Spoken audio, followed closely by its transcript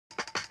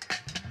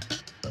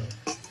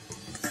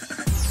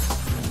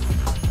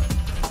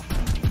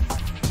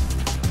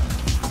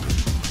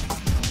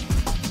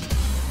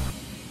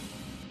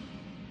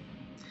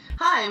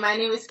Hi, my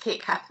name is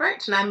Kate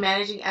Cuthbert, and I'm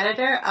Managing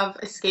Editor of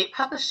Escape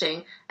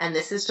Publishing, and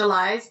this is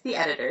July's The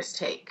Editor's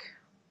Take.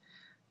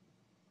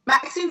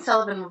 Maxine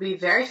Sullivan will be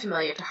very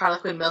familiar to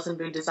Harlequin Mills and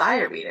Boone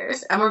Desire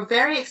readers, and we're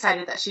very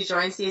excited that she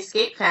joins the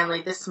Escape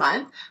family this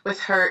month with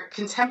her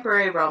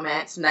contemporary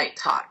romance, Night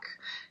Talk.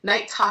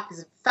 Night Talk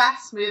is a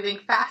fast-moving,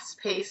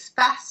 fast-paced,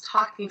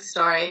 fast-talking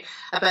story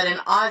about an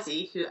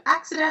Aussie who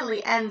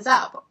accidentally ends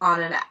up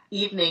on an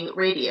evening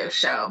radio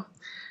show.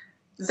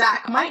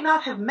 Zach might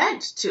not have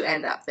meant to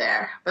end up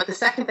there, but the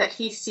second that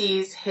he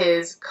sees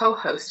his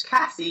co-host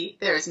Cassie,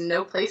 there is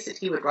no place that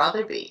he would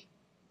rather be.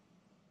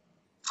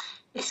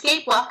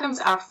 Escape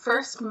welcomes our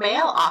first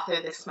male author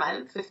this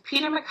month with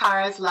Peter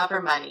McAra's Love or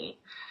Money,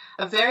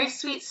 a very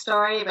sweet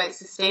story about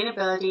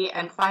sustainability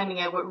and finding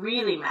out what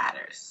really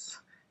matters.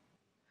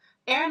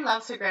 Erin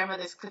loves her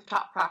grandmother's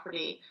clifftop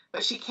property,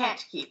 but she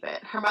can't keep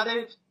it. Her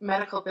mother's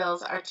medical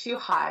bills are too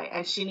high,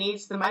 and she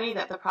needs the money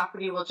that the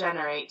property will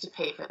generate to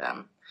pay for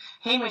them.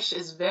 Hamish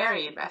is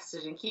very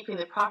invested in keeping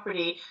the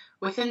property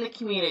within the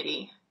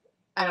community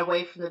and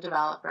away from the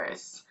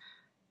developers.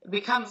 It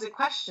becomes a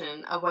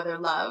question of whether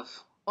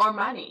love or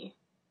money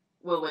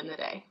will win the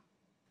day.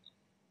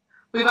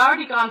 We've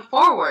already gone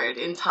forward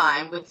in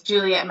time with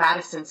Juliet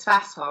Madison's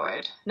Fast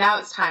Forward. Now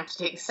it's time to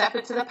take a step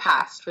into the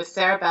past with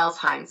Sarah Belle's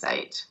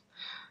Hindsight.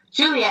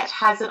 Juliet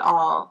has it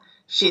all.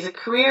 She's a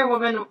career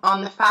woman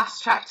on the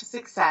fast track to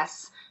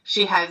success.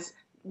 She has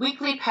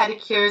weekly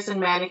pedicures and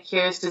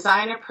manicures,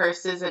 designer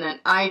purses, and an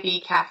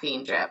IV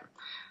caffeine drip.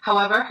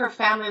 However, her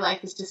family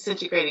life is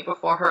disintegrating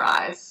before her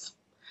eyes.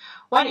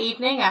 One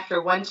evening,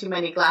 after one too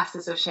many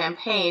glasses of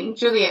champagne,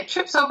 Juliet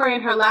trips over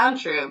in her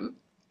lounge room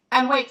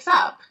and wakes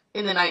up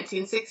in the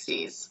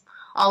 1960s.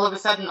 All of a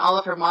sudden, all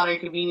of her modern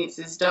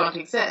conveniences don't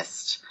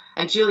exist,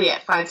 and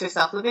Juliet finds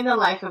herself living the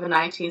life of a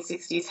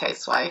 1960s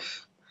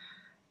housewife.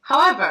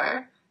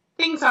 However,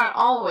 things aren't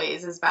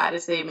always as bad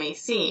as they may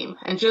seem,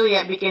 and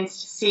Juliet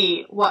begins to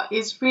see what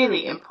is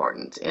really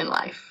important in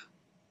life.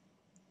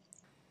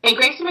 In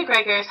Gracie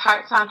Macgregor's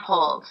Hearts on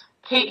Hold,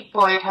 Kate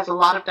Boyd has a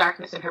lot of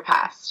darkness in her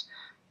past,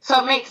 so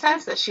it makes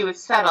sense that she would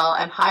settle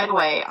and hide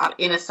away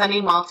in a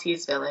sunny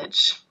Maltese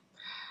village.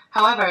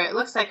 However, it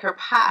looks like her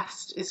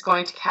past is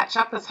going to catch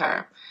up with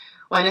her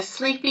when a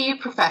sleepy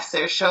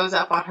professor shows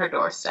up on her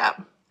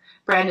doorstep.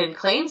 Brandon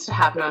claims to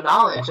have no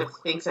knowledge of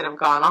things that have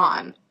gone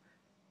on,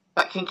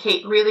 but can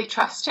Kate really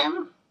trust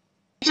him?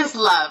 We just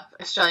love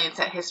Australian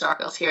set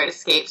historicals here at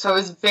Escape, so I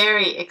was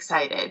very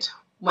excited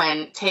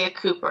when Taya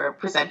Cooper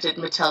presented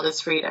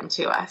Matilda's Freedom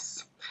to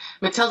us.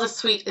 Matilda's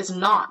suite is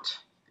not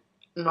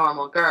a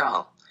normal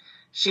girl.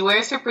 She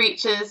wears her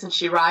breeches and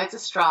she rides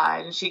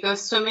astride and she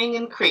goes swimming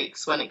in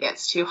creeks when it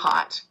gets too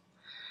hot.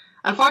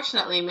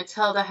 Unfortunately,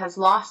 Matilda has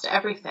lost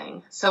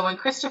everything, so when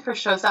Christopher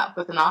shows up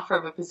with an offer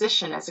of a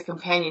position as a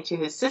companion to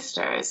his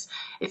sisters,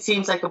 it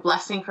seems like a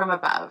blessing from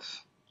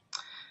above.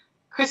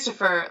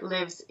 Christopher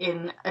lives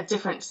in a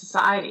different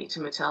society to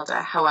Matilda,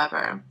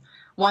 however,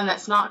 one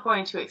that's not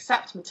going to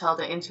accept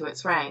Matilda into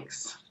its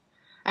ranks.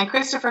 And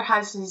Christopher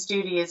has his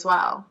duty as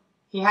well.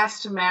 He has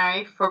to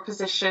marry for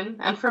position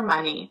and for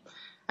money,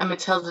 and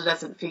Matilda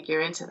doesn't figure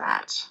into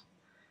that.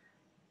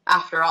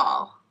 After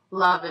all,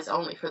 love is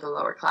only for the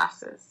lower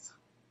classes.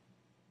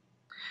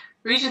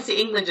 Regency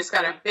England just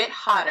got a bit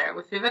hotter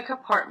with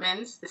Vivica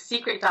Portman's The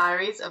Secret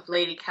Diaries of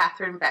Lady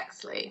Catherine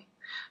Bexley.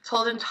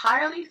 Told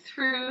entirely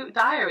through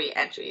diary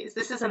entries,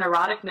 this is an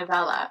erotic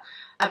novella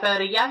about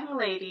a young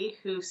lady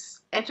who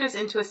enters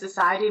into a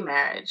society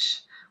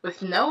marriage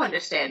with no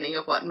understanding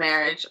of what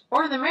marriage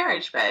or the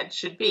marriage bed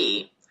should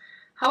be.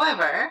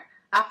 However,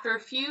 after a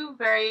few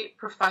very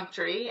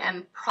perfunctory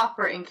and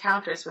proper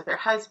encounters with her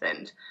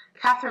husband,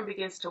 Catherine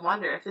begins to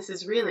wonder if this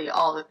is really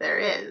all that there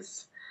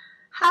is.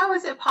 How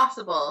is it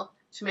possible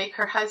to make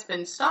her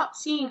husband stop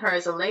seeing her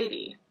as a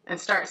lady and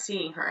start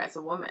seeing her as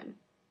a woman?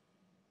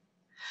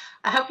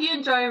 I hope you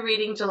enjoy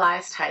reading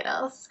July's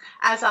titles.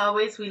 As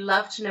always, we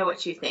love to know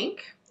what you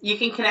think. You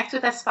can connect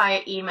with us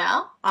via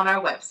email on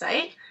our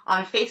website,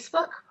 on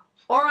Facebook,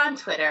 or on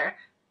Twitter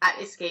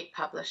at Escape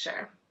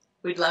Publisher.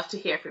 We'd love to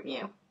hear from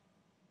you.